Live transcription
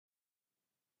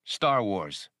Star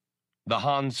Wars: The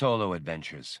Han Solo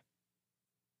Adventures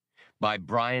by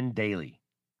Brian Daley.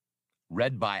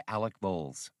 Read by Alec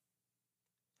Bowles.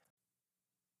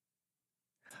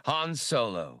 Han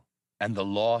Solo and the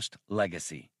Lost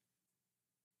Legacy.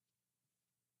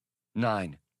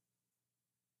 9.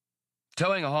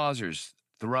 Towing hawsers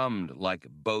thrummed like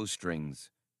bowstrings.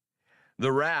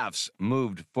 The rafts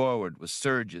moved forward with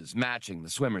surges matching the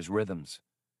swimmers' rhythms.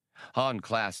 Han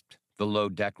clasped the low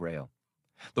deck rail.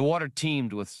 The water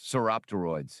teemed with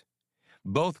sauropteroids.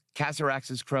 Both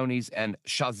Casarax's cronies and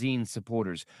Shazin's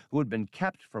supporters, who had been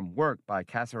kept from work by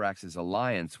Casarax's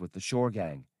alliance with the shore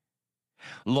gang.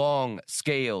 Long,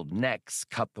 scaled necks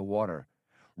cut the water.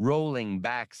 Rolling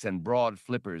backs and broad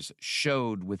flippers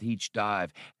showed with each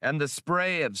dive, and the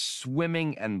spray of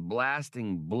swimming and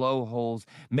blasting blowholes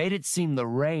made it seem the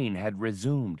rain had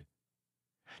resumed.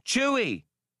 "Chewie!"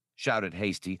 shouted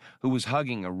Hasty, who was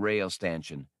hugging a rail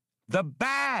stanchion. "The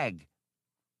bag!"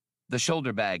 The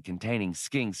shoulder bag containing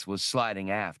Skinks was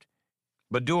sliding aft.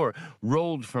 Badur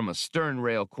rolled from a stern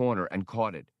rail corner and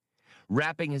caught it,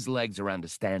 wrapping his legs around a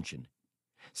stanchion.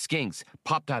 Skinks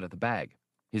popped out of the bag,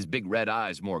 his big red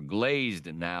eyes more glazed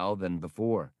now than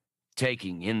before.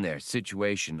 Taking in their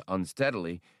situation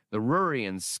unsteadily, the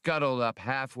Rurian scuttled up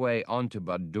halfway onto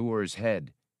Badur's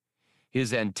head,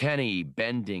 his antennae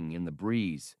bending in the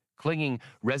breeze, clinging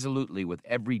resolutely with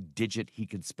every digit he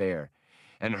could spare,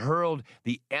 and hurled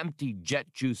the empty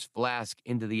jet juice flask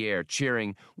into the air,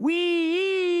 cheering,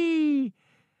 "Whee!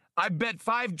 I bet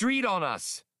 5 dreed on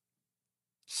us!"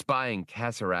 Spying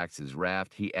Casarax's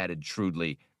raft, he added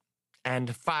shrewdly,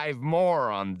 "And 5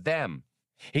 more on them."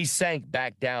 He sank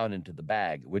back down into the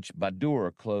bag, which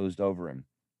Badur closed over him.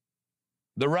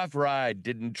 The rough ride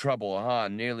didn't trouble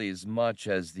Han nearly as much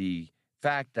as the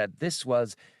fact that this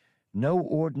was no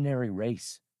ordinary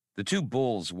race. The two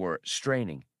bulls were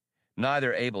straining,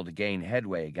 neither able to gain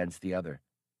headway against the other.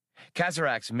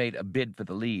 Casarax made a bid for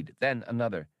the lead, then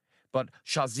another, but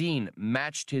Shazin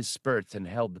matched his spurts and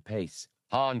held the pace.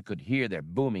 Han could hear their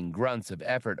booming grunts of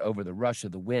effort over the rush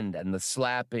of the wind and the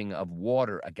slapping of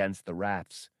water against the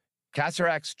rafts.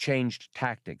 Casarax changed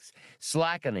tactics,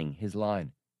 slackening his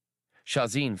line.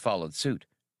 Shazin followed suit.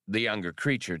 The younger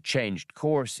creature changed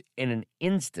course in an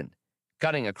instant,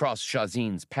 cutting across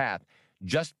Shazin's path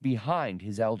just behind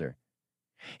his elder.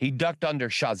 He ducked under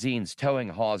Shazin's towing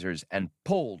hawsers and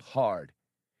pulled hard.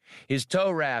 His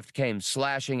tow raft came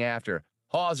slashing after,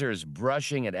 hawsers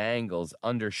brushing at angles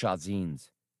under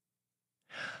Shazin's.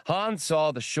 Han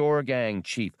saw the shore gang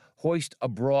chief hoist a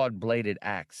broad-bladed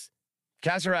axe.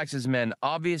 Casarax's men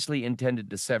obviously intended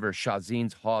to sever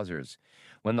Shazin's hawsers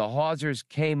when the hawsers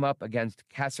came up against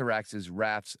Casarax's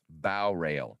raft's bow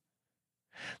rail.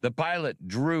 The pilot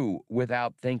drew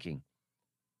without thinking.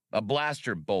 A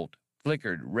blaster bolt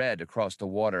flickered red across the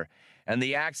water, and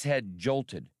the axe head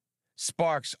jolted,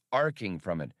 sparks arcing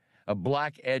from it. A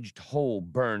black-edged hole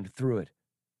burned through it.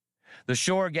 The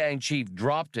shore gang chief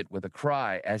dropped it with a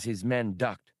cry as his men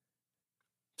ducked.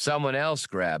 Someone else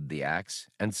grabbed the axe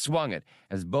and swung it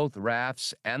as both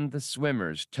rafts and the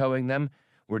swimmers towing them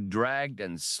were dragged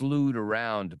and slewed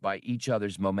around by each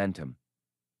other's momentum.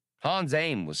 Han's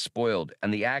aim was spoiled,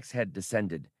 and the axe head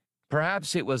descended.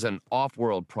 Perhaps it was an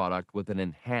off-world product with an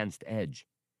enhanced edge.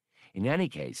 In any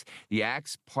case, the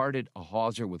axe parted a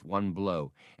hawser with one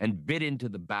blow and bit into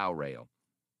the bow rail.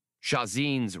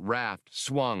 Shazin's raft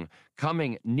swung,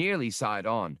 coming nearly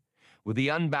side-on, with the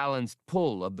unbalanced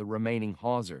pull of the remaining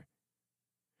hawser.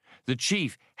 The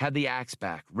chief had the axe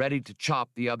back, ready to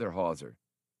chop the other hawser.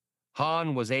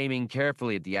 Han was aiming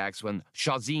carefully at the axe when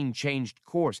Shazin changed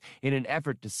course in an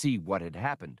effort to see what had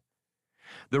happened.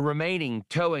 The remaining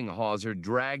towing hawser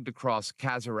dragged across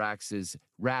Casarax's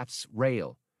raft's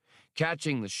rail,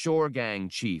 catching the shore gang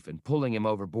chief and pulling him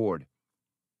overboard.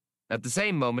 At the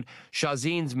same moment,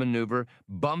 Shazin's maneuver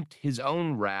bumped his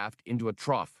own raft into a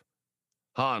trough.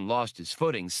 Han lost his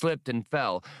footing, slipped and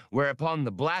fell, whereupon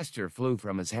the blaster flew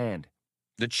from his hand.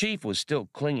 The chief was still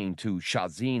clinging to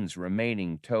Shazin's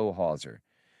remaining tow hawser,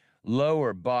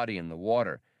 lower body in the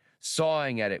water,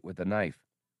 sawing at it with a knife.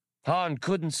 Han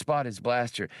couldn't spot his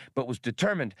blaster, but was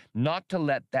determined not to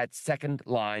let that second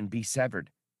line be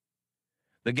severed.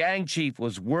 The gang chief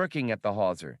was working at the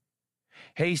hawser.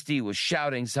 Hasty was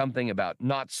shouting something about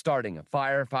not starting a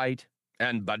firefight,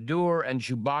 and Badur and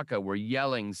Chewbacca were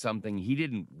yelling something he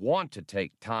didn't want to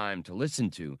take time to listen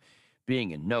to,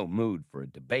 being in no mood for a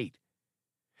debate.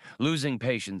 Losing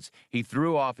patience, he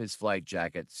threw off his flight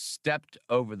jacket, stepped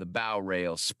over the bow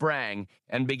rail, sprang,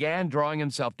 and began drawing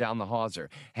himself down the hawser,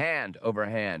 hand over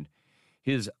hand,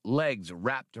 his legs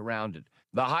wrapped around it,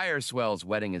 the higher swells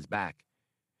wetting his back.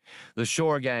 The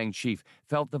shore gang chief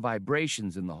felt the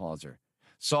vibrations in the hawser,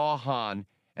 saw Han,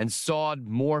 and sawed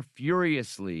more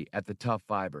furiously at the tough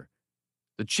fiber.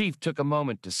 The chief took a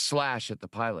moment to slash at the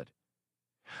pilot.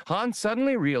 Han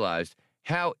suddenly realized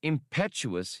how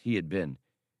impetuous he had been,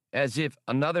 as if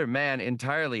another man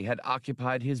entirely had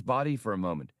occupied his body for a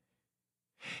moment.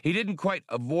 He didn't quite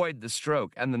avoid the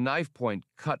stroke, and the knife point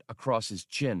cut across his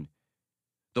chin.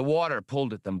 The water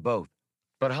pulled at them both,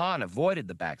 but Han avoided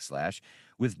the backslash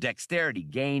with dexterity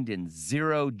gained in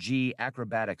zero-G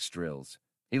acrobatics drills.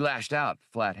 He lashed out,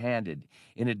 flat-handed,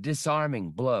 in a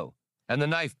disarming blow, and the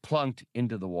knife plunked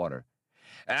into the water.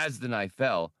 As the knife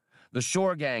fell, the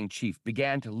shore gang chief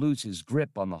began to lose his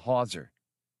grip on the hawser.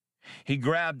 He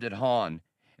grabbed at Han,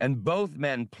 and both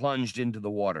men plunged into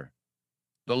the water.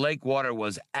 The lake water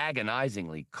was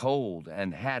agonizingly cold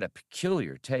and had a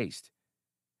peculiar taste.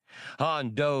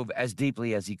 Han dove as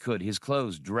deeply as he could, his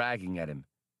clothes dragging at him.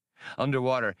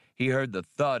 Underwater, he heard the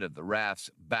thud of the raft's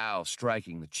bow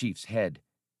striking the chief's head.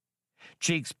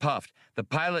 Cheeks puffed, the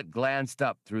pilot glanced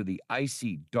up through the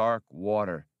icy, dark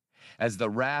water as the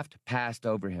raft passed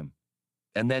over him,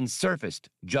 and then surfaced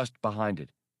just behind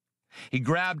it. He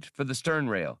grabbed for the stern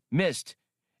rail, missed,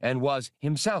 and was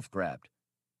himself grabbed.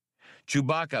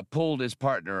 Chewbacca pulled his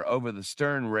partner over the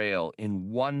stern rail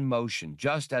in one motion,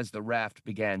 just as the raft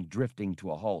began drifting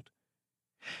to a halt.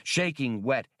 Shaking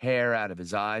wet hair out of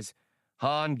his eyes,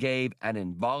 Han gave an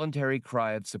involuntary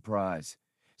cry of surprise,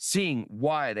 seeing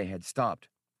why they had stopped.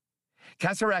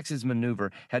 Casarax's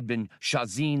maneuver had been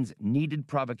Shazin's needed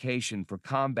provocation for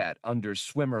combat under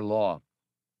swimmer law.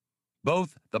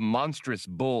 Both the monstrous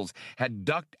bulls had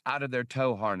ducked out of their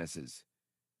tow harnesses.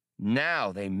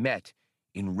 Now they met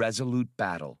in resolute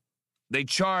battle. They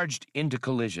charged into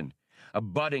collision, a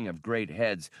butting of great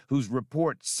heads whose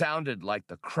report sounded like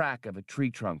the crack of a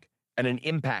tree trunk, and an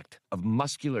impact of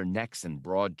muscular necks and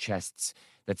broad chests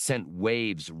that sent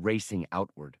waves racing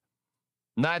outward.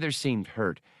 Neither seemed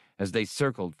hurt as they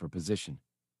circled for position,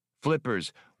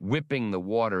 flippers whipping the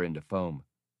water into foam.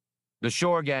 The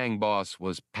shore gang boss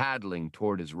was paddling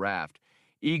toward his raft,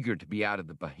 eager to be out of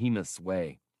the behemoth's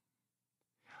way.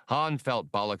 Han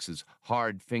felt Bollocks's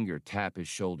hard finger tap his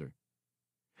shoulder.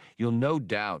 "You'll no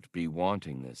doubt be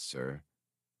wanting this, sir.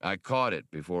 I caught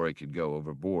it before it could go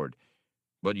overboard,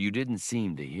 but you didn't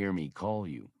seem to hear me call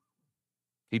you."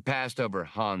 He passed over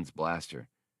Han's blaster.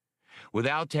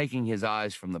 Without taking his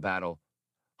eyes from the battle,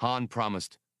 Han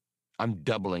promised, "I'm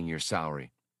doubling your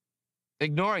salary,"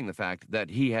 ignoring the fact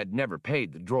that he had never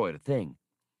paid the droid a thing.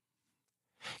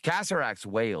 Casarax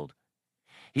wailed.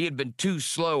 He had been too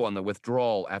slow on the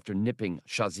withdrawal after nipping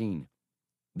Shazin.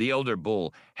 The elder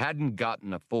bull hadn't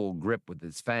gotten a full grip with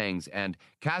his fangs, and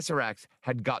Casarax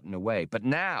had gotten away, but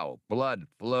now blood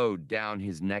flowed down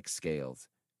his neck scales.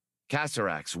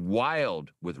 Casarax,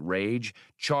 wild with rage,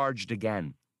 charged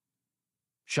again.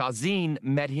 Shazin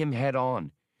met him head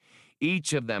on,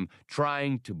 each of them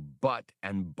trying to butt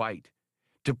and bite,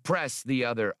 to press the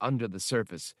other under the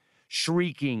surface,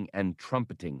 shrieking and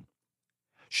trumpeting.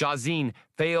 Shazin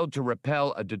failed to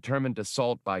repel a determined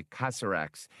assault by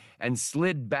Casarax and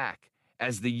slid back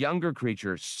as the younger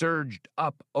creature surged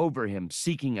up over him,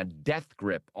 seeking a death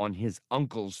grip on his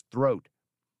uncle's throat.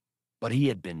 But he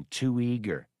had been too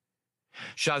eager.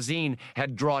 Shazin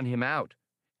had drawn him out,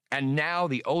 and now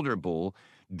the older bull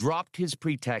dropped his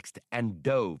pretext and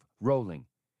dove, rolling.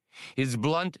 His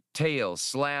blunt tail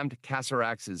slammed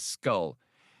Casarax's skull,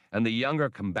 and the younger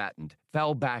combatant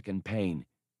fell back in pain.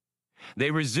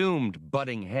 They resumed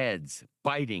butting heads,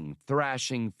 biting,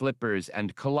 thrashing flippers,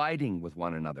 and colliding with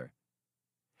one another.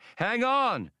 "Hang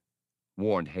on,"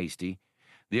 warned Hasty,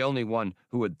 the only one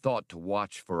who had thought to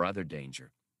watch for other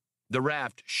danger. The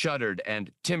raft shuddered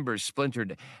and timbers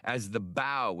splintered as the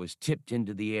bow was tipped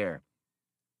into the air.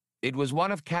 It was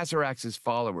one of Casarax's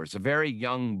followers, a very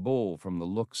young bull from the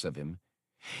looks of him.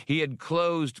 He had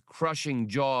closed crushing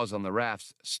jaws on the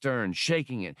raft's stern,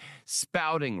 shaking it,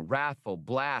 spouting wrathful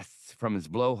blasts from his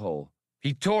blowhole.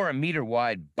 He tore a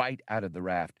meter-wide bite out of the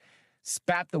raft,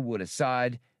 spat the wood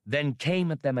aside, then came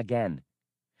at them again.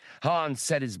 Han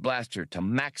set his blaster to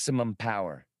maximum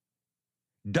power.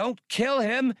 "Don't kill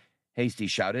him!" Hasty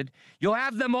shouted. "You'll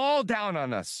have them all down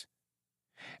on us!"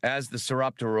 As the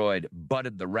Seroptoroid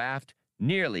butted the raft,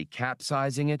 nearly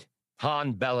capsizing it,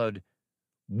 Han bellowed,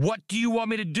 "What do you want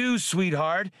me to do,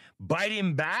 sweetheart? Bite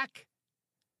him back?"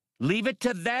 "Leave it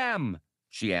to them,"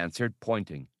 she answered,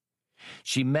 pointing.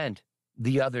 She meant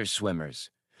the other swimmers,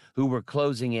 who were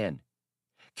closing in.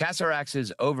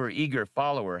 Casarax's overeager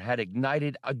follower had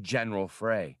ignited a general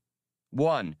fray.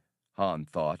 One, Han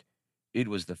thought, it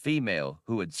was the female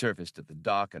who had surfaced at the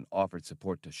dock and offered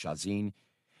support to Shazin,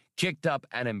 kicked up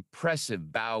an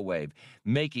impressive bow wave,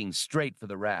 making straight for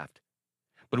the raft.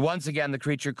 But once again the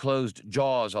creature closed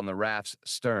jaws on the raft's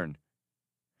stern.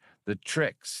 The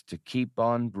trick's to keep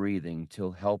on breathing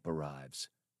till help arrives,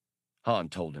 Han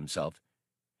told himself.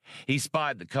 He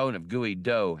spied the cone of gooey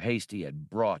dough Hasty had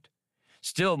brought,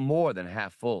 still more than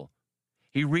half full.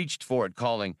 He reached for it,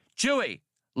 calling, "Chewie,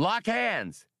 lock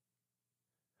hands!"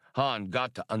 Han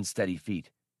got to unsteady feet.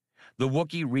 The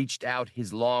Wookiee reached out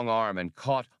his long arm and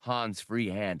caught Han's free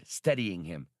hand, steadying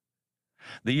him.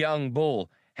 The young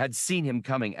bull had seen him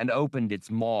coming and opened its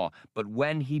maw, but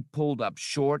when he pulled up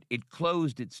short, it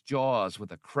closed its jaws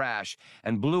with a crash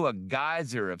and blew a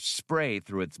geyser of spray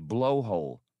through its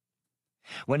blowhole.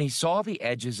 When he saw the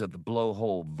edges of the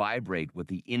blowhole vibrate with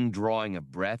the indrawing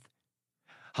of breath,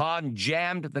 Han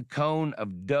jammed the cone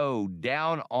of dough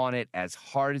down on it as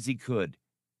hard as he could.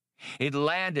 It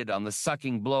landed on the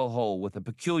sucking blowhole with a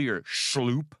peculiar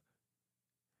shloop.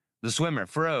 The swimmer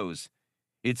froze,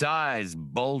 its eyes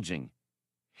bulging.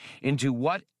 Into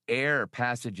what air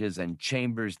passages and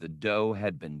chambers the dough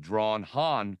had been drawn,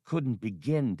 Han couldn't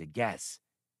begin to guess.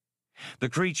 The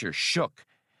creature shook,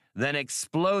 then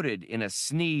exploded in a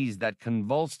sneeze that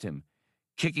convulsed him,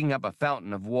 kicking up a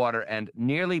fountain of water and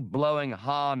nearly blowing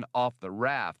Han off the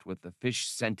raft with the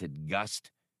fish-scented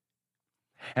gust.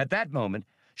 At that moment,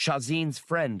 Shazin's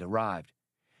friend arrived.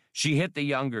 She hit the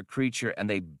younger creature and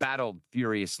they battled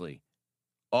furiously.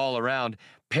 All around,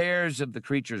 pairs of the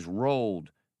creatures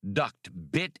rolled,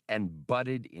 ducked, bit, and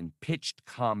butted in pitched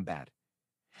combat.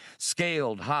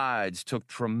 Scaled hides took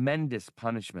tremendous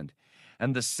punishment,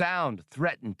 and the sound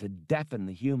threatened to deafen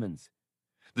the humans.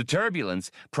 The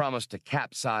turbulence promised to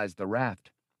capsize the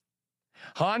raft.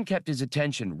 Han kept his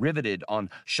attention riveted on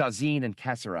Shazin and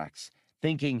Casarax,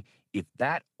 thinking, if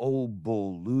that old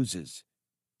bull loses,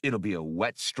 it'll be a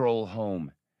wet stroll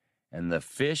home, and the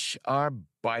fish are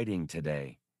biting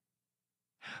today.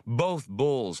 Both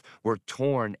bulls were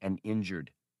torn and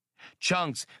injured,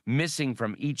 chunks missing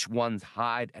from each one's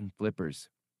hide and flippers.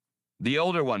 The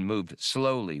older one moved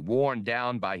slowly, worn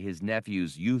down by his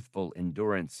nephew's youthful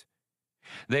endurance.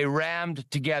 They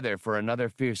rammed together for another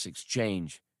fierce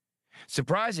exchange.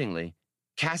 Surprisingly,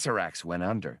 Casarax went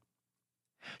under.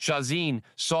 Shazin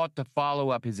sought to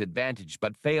follow up his advantage,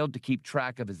 but failed to keep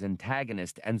track of his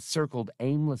antagonist and circled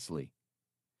aimlessly.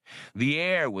 The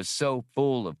air was so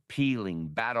full of pealing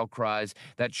battle cries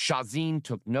that Shazin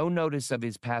took no notice of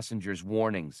his passenger's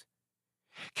warnings.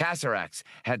 Casarax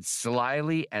had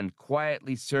slyly and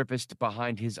quietly surfaced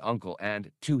behind his uncle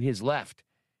and to his left,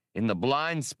 in the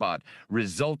blind spot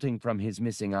resulting from his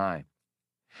missing eye.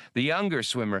 The younger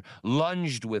swimmer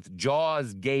lunged with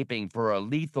jaws gaping for a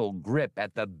lethal grip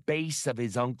at the base of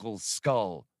his uncle's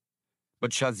skull.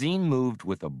 But Shazin moved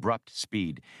with abrupt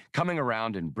speed, coming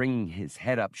around and bringing his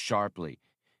head up sharply,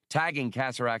 tagging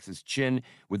Casarax's chin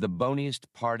with the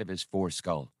boniest part of his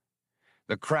foreskull.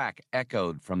 The crack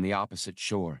echoed from the opposite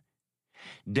shore.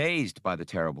 Dazed by the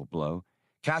terrible blow,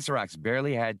 Casarax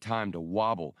barely had time to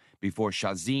wobble before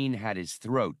Shazin had his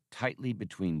throat tightly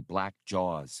between black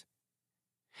jaws.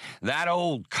 "That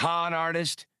old con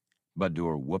artist?"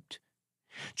 Badur whooped.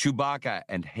 Chewbacca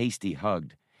and Hasty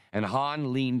hugged, and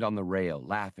Han leaned on the rail,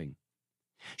 laughing.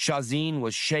 Shazin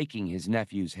was shaking his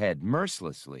nephew's head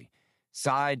mercilessly,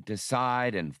 side to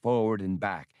side and forward and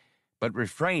back, but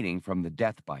refraining from the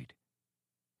death bite.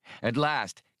 At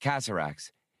last,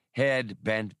 Casarax, head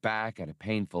bent back at a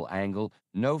painful angle,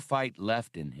 no fight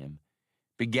left in him,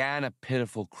 began a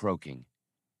pitiful croaking.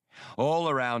 All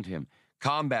around him,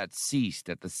 combat ceased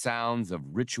at the sounds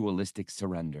of ritualistic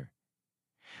surrender.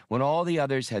 When all the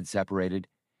others had separated,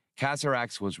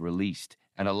 Casarax was released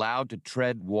and allowed to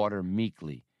tread water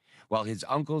meekly, while his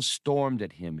uncles stormed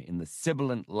at him in the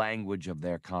sibilant language of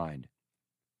their kind.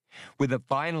 With a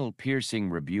final piercing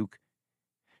rebuke,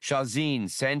 Shazin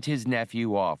sent his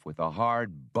nephew off with a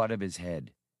hard butt of his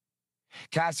head.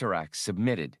 Casarax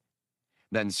submitted,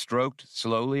 then stroked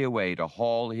slowly away to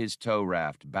haul his tow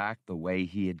raft back the way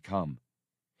he had come.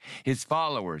 His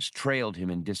followers trailed him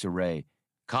in disarray,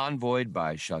 convoyed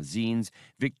by Shazin's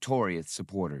victorious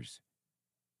supporters.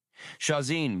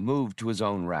 Shazin moved to his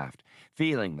own raft,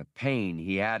 feeling the pain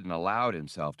he hadn't allowed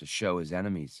himself to show his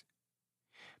enemies.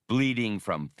 Bleeding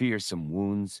from fearsome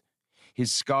wounds,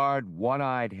 his scarred,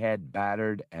 one-eyed head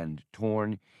battered and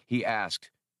torn, he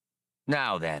asked,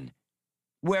 "Now then,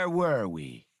 where were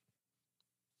we?"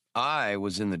 "I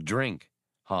was in the drink,"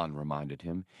 Han reminded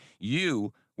him.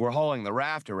 "You were hauling the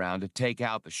raft around to take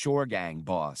out the shore gang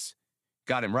boss.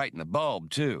 Got him right in the bulb,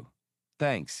 too.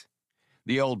 Thanks."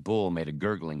 The old bull made a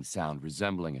gurgling sound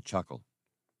resembling a chuckle.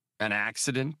 "An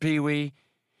accident, Pee-wee?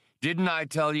 Didn't I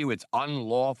tell you it's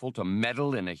unlawful to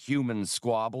meddle in a human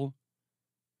squabble?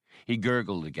 He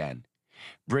gurgled again,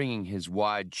 bringing his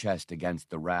wide chest against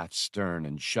the raft's stern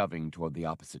and shoving toward the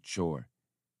opposite shore.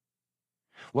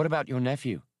 What about your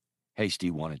nephew? Hasty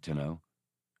wanted to know.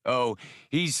 Oh,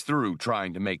 he's through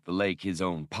trying to make the lake his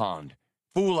own pond.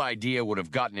 Fool idea would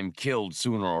have gotten him killed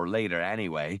sooner or later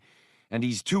anyway, and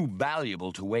he's too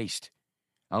valuable to waste.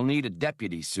 I'll need a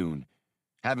deputy soon.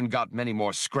 Haven't got many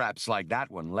more scraps like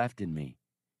that one left in me.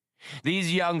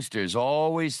 These youngsters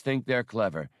always think they're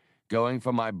clever, going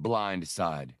for my blind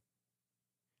side.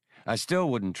 I still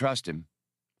wouldn't trust him,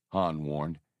 Han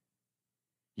warned.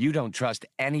 You don't trust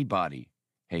anybody,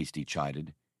 Hasty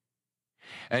chided.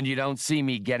 And you don't see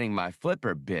me getting my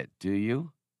flipper bit, do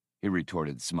you? He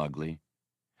retorted smugly.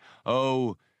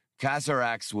 Oh,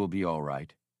 Casarax will be all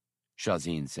right,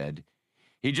 Shazin said.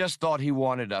 He just thought he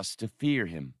wanted us to fear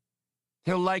him.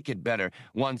 He'll like it better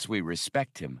once we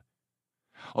respect him.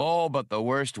 All but the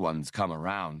worst ones come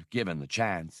around, given the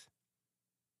chance.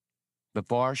 The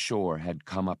far shore had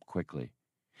come up quickly.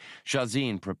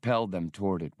 Shazin propelled them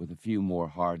toward it with a few more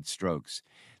hard strokes,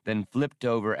 then flipped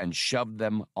over and shoved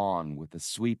them on with a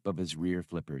sweep of his rear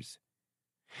flippers.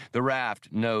 The raft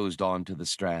nosed onto the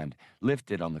strand,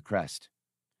 lifted on the crest.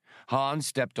 Han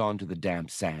stepped onto the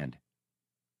damp sand.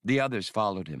 The others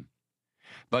followed him.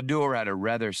 Badur had a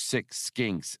rather sick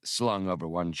skinks slung over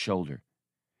one shoulder.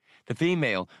 The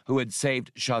female who had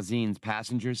saved Shazin's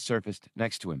passengers surfaced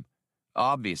next to him,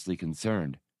 obviously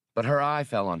concerned, but her eye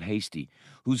fell on Hasty,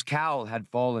 whose cowl had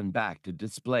fallen back to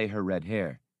display her red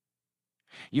hair.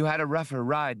 You had a rougher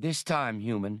ride this time,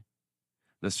 human,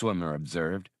 the swimmer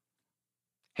observed.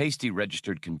 Hasty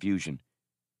registered confusion.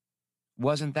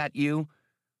 Wasn't that you?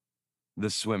 The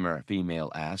swimmer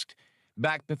female asked,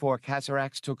 back before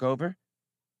Casarax took over?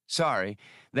 Sorry,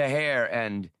 the hair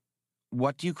and,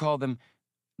 what do you call them?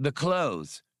 The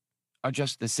clothes are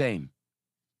just the same.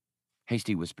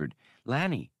 Hasty whispered,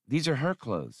 Lanny, these are her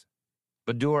clothes.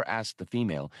 Badur asked the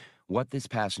female what this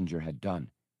passenger had done.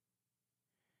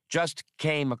 Just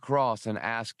came across and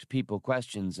asked people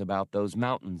questions about those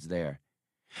mountains there.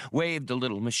 Waved a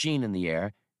little machine in the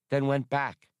air, then went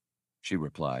back, she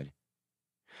replied.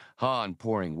 Han,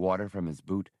 pouring water from his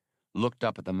boot, looked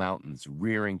up at the mountains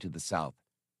rearing to the south.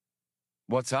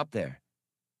 What's up there?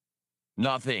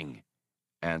 Nothing,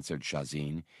 answered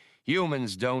Shazin.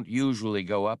 Humans don't usually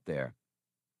go up there.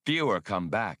 Fewer come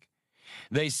back.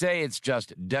 They say it's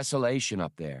just desolation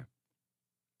up there.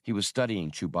 He was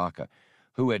studying Chewbacca,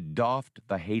 who had doffed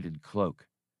the hated cloak,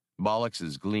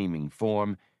 Bollox's gleaming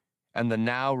form, and the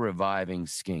now reviving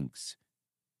skinks.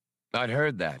 I'd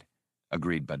heard that,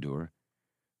 agreed Badur.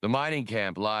 The mining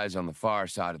camp lies on the far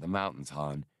side of the mountains,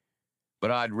 Han,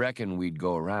 but I'd reckon we'd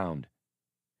go around.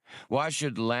 Why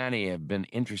should Lanny have been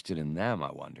interested in them,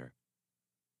 I wonder?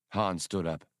 Han stood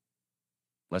up.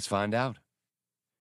 Let's find out.